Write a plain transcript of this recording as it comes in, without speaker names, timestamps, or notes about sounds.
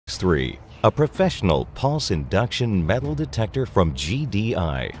X3, a professional pulse induction metal detector from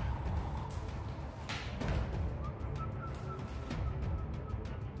GDI.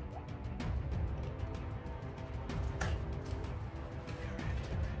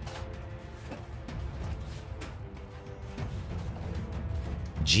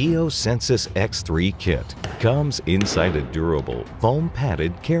 GEOSENSIS X3 kit comes inside a durable,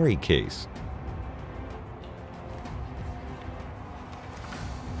 foam-padded carry case.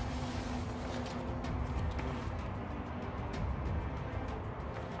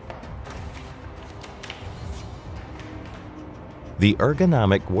 The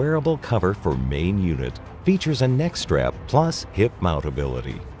ergonomic wearable cover for main unit features a neck strap plus hip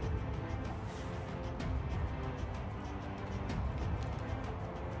mountability.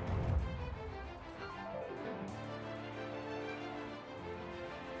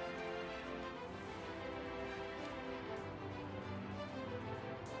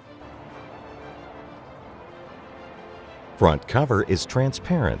 Front cover is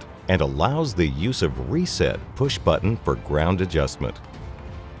transparent and allows the use of reset push button for ground adjustment.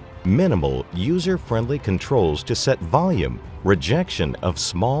 Minimal user-friendly controls to set volume, rejection of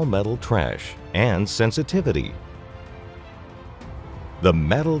small metal trash, and sensitivity. The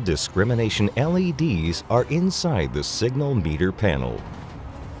metal discrimination LEDs are inside the signal meter panel.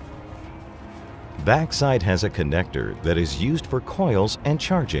 Backside has a connector that is used for coils and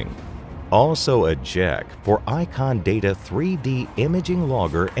charging. Also a jack for Icon Data 3D imaging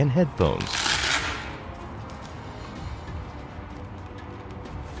logger and headphones.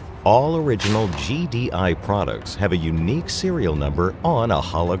 All original GDI products have a unique serial number on a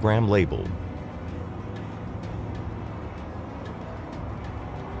hologram label.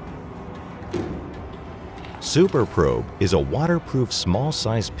 Super Probe is a waterproof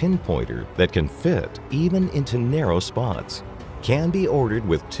small-size pinpointer that can fit even into narrow spots. Can be ordered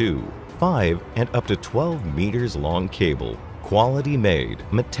with 2, 5, and up to 12 meters long cable, quality made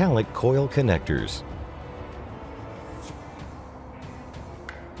metallic coil connectors.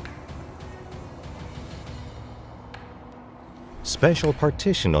 Special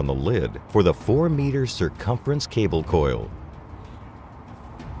partition on the lid for the 4-meter circumference cable coil.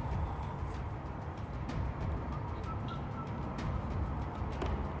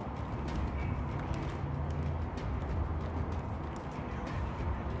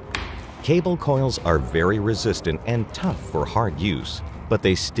 Cable coils are very resistant and tough for hard use, but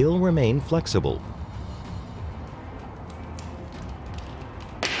they still remain flexible.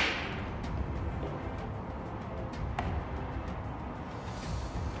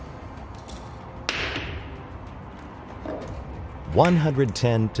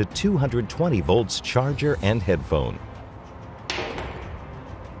 (110 to 220 volts charger and headphone).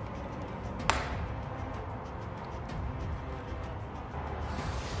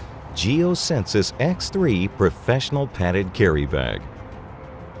 GEOSENSIS X3 Professional Padded Carry Bag.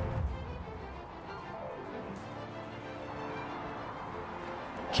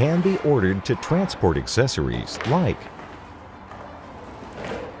 Can be ordered to transport accessories like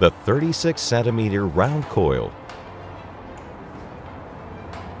the 36-centimeter round coil,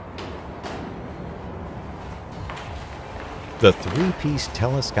 the 3-piece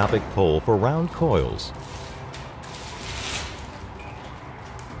telescopic pole for round coils,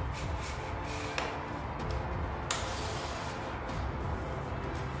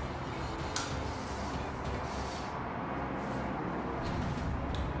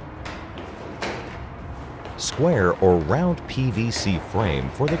 square or round PVC frame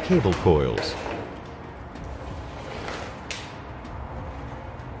for the cable coils,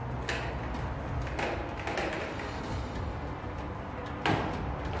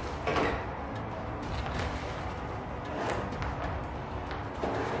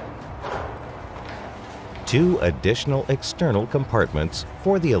 two additional external compartments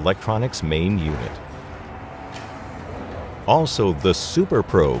for the electronics main unit. Also the Super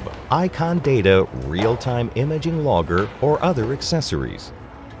Probe, Icon Data real-time imaging logger or other accessories.